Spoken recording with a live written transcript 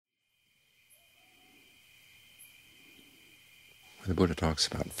The Buddha talks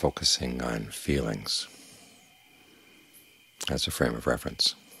about focusing on feelings as a frame of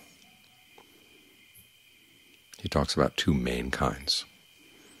reference. He talks about two main kinds.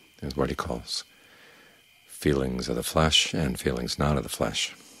 There's what he calls feelings of the flesh and feelings not of the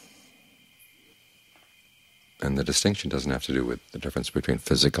flesh. And the distinction doesn't have to do with the difference between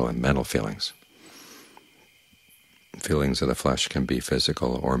physical and mental feelings. Feelings of the flesh can be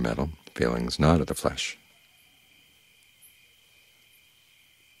physical or mental. Feelings not of the flesh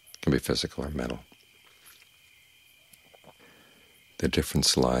can be physical or mental. The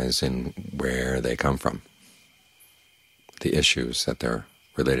difference lies in where they come from, the issues that they're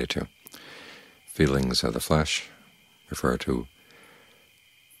related to. Feelings of the flesh refer to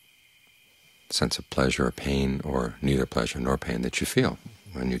a sense of pleasure or pain, or neither pleasure nor pain, that you feel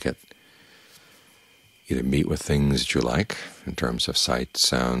when you either meet with things that you like in terms of sight,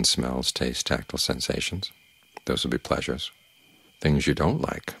 sound, smells, taste, tactile sensations. Those would be pleasures. Things you don't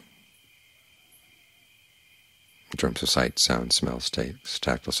like in terms of sight, sound, smells, taste,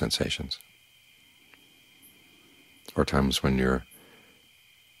 tactile sensations. Or times when you're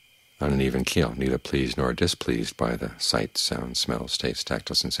on an even keel, neither pleased nor displeased by the sight, sound, smells, taste,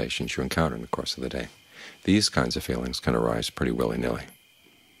 tactile sensations you encounter in the course of the day. These kinds of feelings can arise pretty willy-nilly,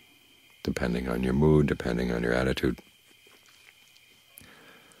 depending on your mood, depending on your attitude.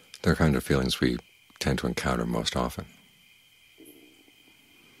 They're kind of feelings we tend to encounter most often.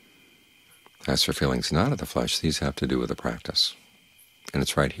 As for feelings not of the flesh, these have to do with the practice. And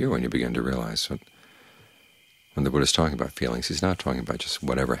it's right here when you begin to realize that when the Buddha is talking about feelings, he's not talking about just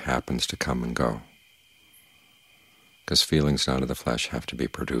whatever happens to come and go. Because feelings not of the flesh have to be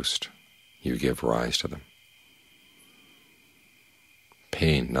produced. You give rise to them.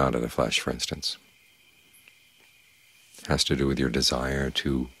 Pain not of the flesh, for instance, has to do with your desire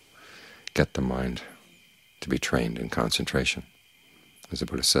to get the mind to be trained in concentration. As the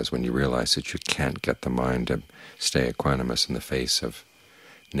Buddha says, when you realize that you can't get the mind to stay equanimous in the face of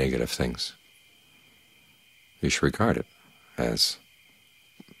negative things, you should regard it as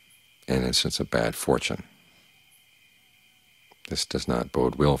an instance of bad fortune. This does not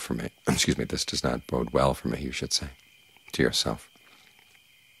bode well for me. This does not bode well for me, you should say to yourself.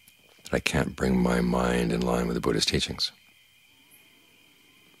 That I can't bring my mind in line with the Buddha's teachings.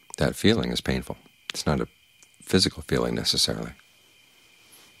 That feeling is painful. It's not a physical feeling necessarily,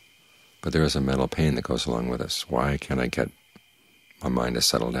 but there is a mental pain that goes along with this. Why can't I get my mind to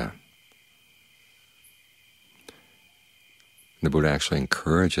settle down? The Buddha actually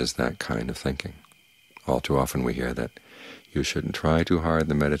encourages that kind of thinking. All too often we hear that you shouldn't try too hard in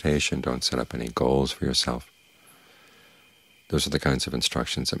the meditation, don't set up any goals for yourself. Those are the kinds of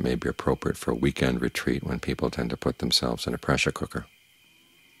instructions that may be appropriate for a weekend retreat when people tend to put themselves in a pressure cooker,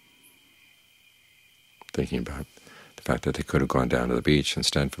 thinking about the fact that they could have gone down to the beach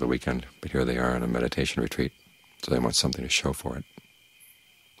instead for the weekend, but here they are on a meditation retreat, so they want something to show for it.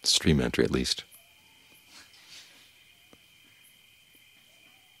 Stream entry at least.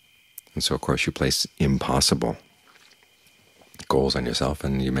 And so, of course, you place impossible goals on yourself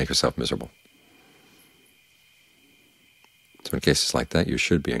and you make yourself miserable. So in cases like that, you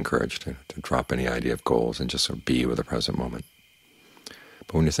should be encouraged to drop any idea of goals and just sort of be with the present moment.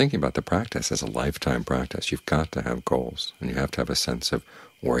 But when you're thinking about the practice as a lifetime practice, you've got to have goals, and you have to have a sense of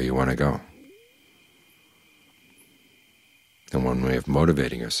where you want to go. And one way of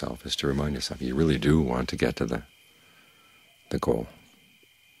motivating yourself is to remind yourself you really do want to get to the goal.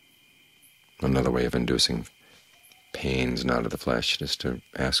 Another way of inducing pains not of the flesh is to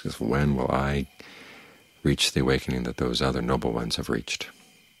ask us, when will I reach the awakening that those other noble ones have reached?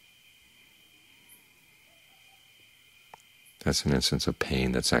 That's an instance of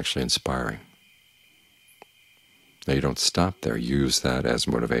pain that's actually inspiring. Now you don't stop there. Use that as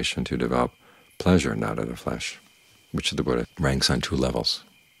motivation to develop pleasure not of the flesh, which the Buddha ranks on two levels.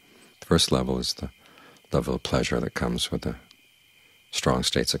 The first level is the level of pleasure that comes with the strong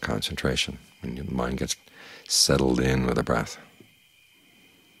states of concentration, when your mind gets settled in with the breath.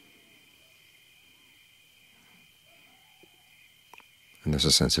 And there's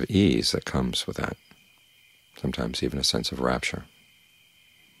a sense of ease that comes with that, sometimes even a sense of rapture,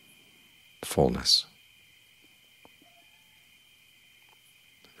 fullness,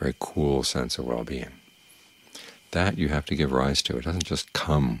 a very cool sense of well-being. That you have to give rise to. It doesn't just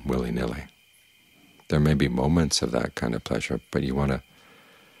come willy-nilly. There may be moments of that kind of pleasure, but you want to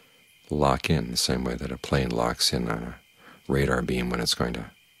lock in the same way that a plane locks in on a radar beam when it's going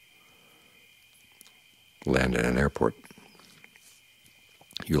to land in an airport.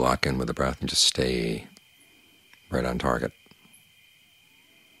 You lock in with the breath and just stay right on target.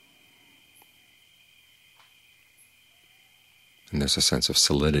 And there's a sense of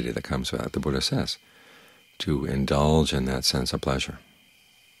solidity that comes with that. The Buddha says to indulge in that sense of pleasure,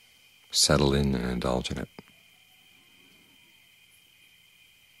 settle in and indulge in it.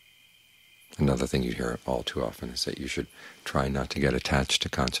 Another thing you hear all too often is that you should try not to get attached to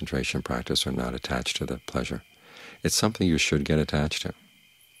concentration practice or not attached to the pleasure. It's something you should get attached to.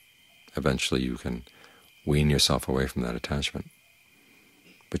 Eventually you can wean yourself away from that attachment.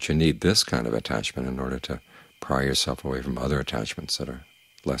 But you need this kind of attachment in order to pry yourself away from other attachments that are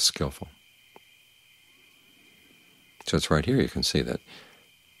less skillful. So it's right here you can see that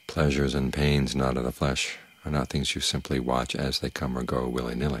pleasures and pains not of the flesh are not things you simply watch as they come or go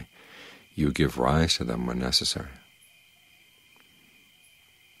willy-nilly. You give rise to them when necessary.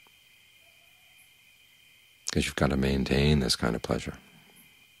 Because you've got to maintain this kind of pleasure.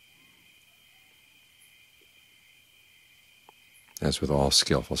 As with all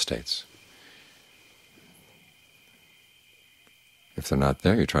skillful states. If they're not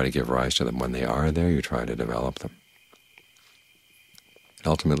there, you try to give rise to them. When they are there, you try to develop them. And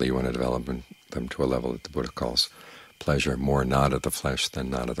ultimately, you want to develop them to a level that the Buddha calls pleasure more not of the flesh than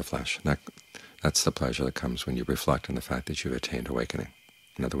not of the flesh. And that's the pleasure that comes when you reflect on the fact that you've attained awakening.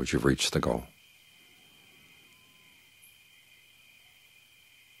 In other words, you've reached the goal.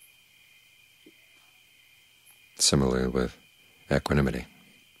 Similarly with equanimity.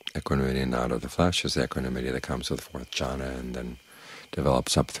 Equanimity not of the flesh is the equanimity that comes with fourth jhana and then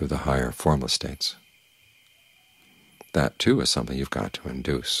develops up through the higher formless states. That, too, is something you've got to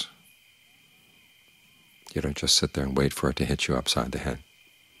induce. You don't just sit there and wait for it to hit you upside the head.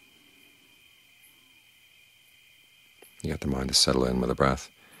 You get the mind to settle in with the breath,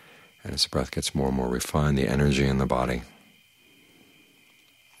 and as the breath gets more and more refined, the energy in the body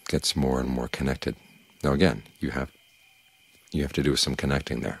gets more and more connected. Now again, you have to do some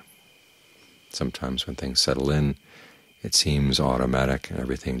connecting there. Sometimes when things settle in, it seems automatic and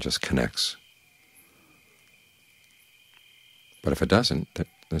everything just connects. But if it doesn't,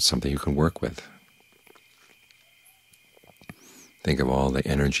 that's something you can work with. Think of all the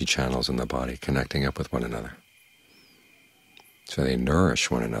energy channels in the body connecting up with one another. So they nourish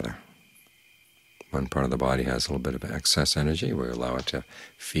one another. One part of the body has a little bit of excess energy. We allow it to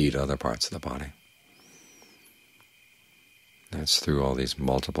feed other parts of the body. That's through all these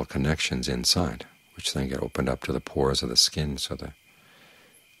multiple connections inside, which then get opened up to the pores of the skin so the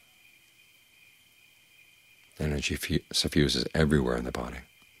energy suffuses everywhere in the body.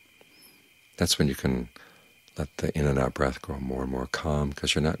 That's when you can let the in and out breath grow more and more calm,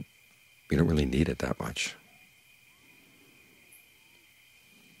 because you don't really need it that much.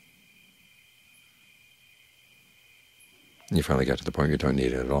 And you finally get to the point where you don't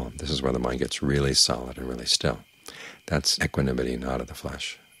need it at all. This is where the mind gets really solid and really still. That's equanimity not of the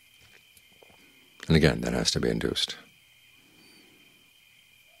flesh. And again, that has to be induced.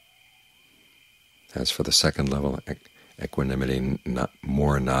 As for the second level, equanimity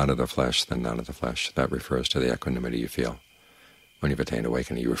more not of the flesh than not of the flesh, that refers to the equanimity you feel when you've attained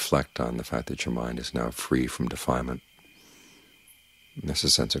awakening. You reflect on the fact that your mind is now free from defilement. And this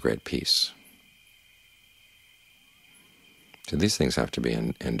is a sense of great peace. So these things have to be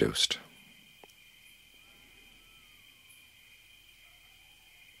induced.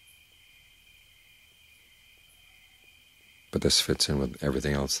 But this fits in with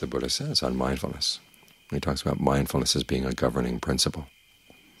everything else the Buddha says on mindfulness. He talks about mindfulness as being a governing principle.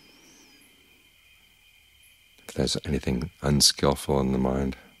 If there's anything unskillful in the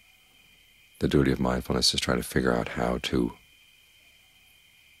mind, the duty of mindfulness is try to figure out how to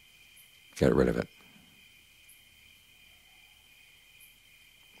get rid of it.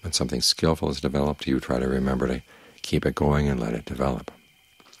 When something skillful is developed, you try to remember to keep it going and let it develop.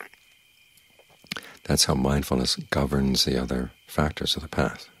 That's how mindfulness governs the other factors of the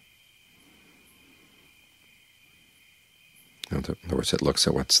path. In other words, it looks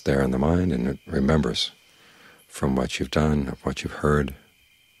at what's there in the mind and it remembers from what you've done, of what you've heard.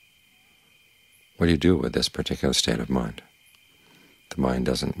 What do you do with this particular state of mind? The mind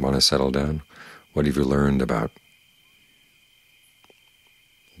doesn't want to settle down. What have you learned about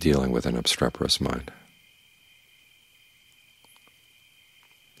dealing with an obstreperous mind?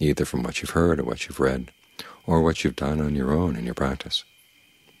 Either from what you've heard or what you've read, or what you've done on your own in your practice.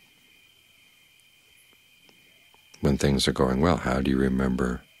 When things are going well, how do you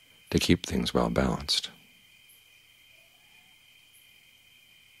remember to keep things well balanced?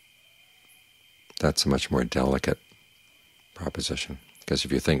 That's a much more delicate proposition, because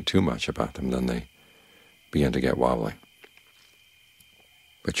if you think too much about them, then they begin to get wobbly.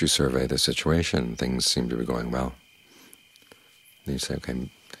 But you survey the situation, things seem to be going well. And you say, okay,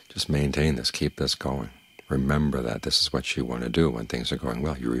 just maintain this, keep this going, Remember that this is what you want to do when things are going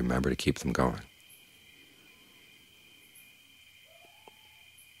well. You remember to keep them going.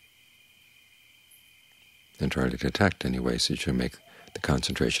 And try to detect any ways that you make the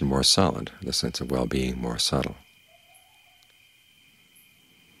concentration more solid, the sense of well-being more subtle.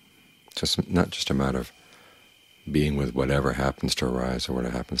 Just not just a matter of being with whatever happens to arise or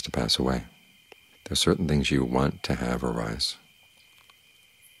whatever happens to pass away. There are certain things you want to have arise,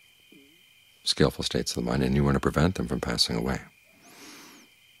 skillful states of the mind, and you want to prevent them from passing away.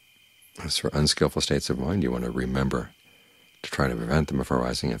 As for unskillful states of mind, you want to remember to try to prevent them from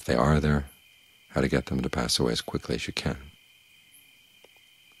arising. If they are there, how to get them to pass away as quickly as you can.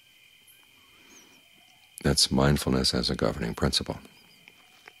 That's mindfulness as a governing principle.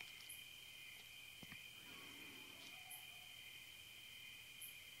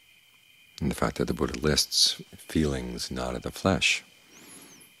 And the fact that the Buddha lists feelings not of the flesh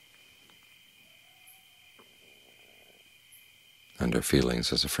under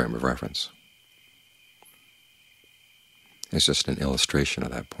feelings as a frame of reference is just an illustration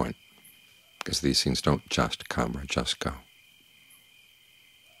of that point, because these things don't just come or just go.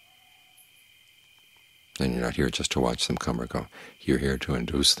 And you're not here just to watch them come or go. You're here to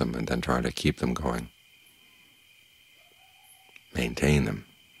induce them and then try to keep them going, maintain them,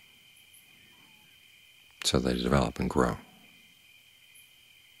 so they develop and grow.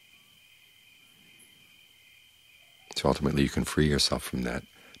 So ultimately you can free yourself from that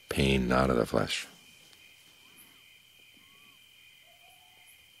pain not of the flesh.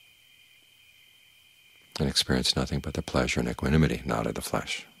 And experience nothing but the pleasure and equanimity not of the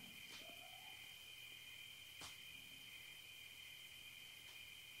flesh.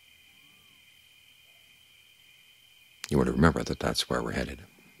 You want to remember that that's where we're headed.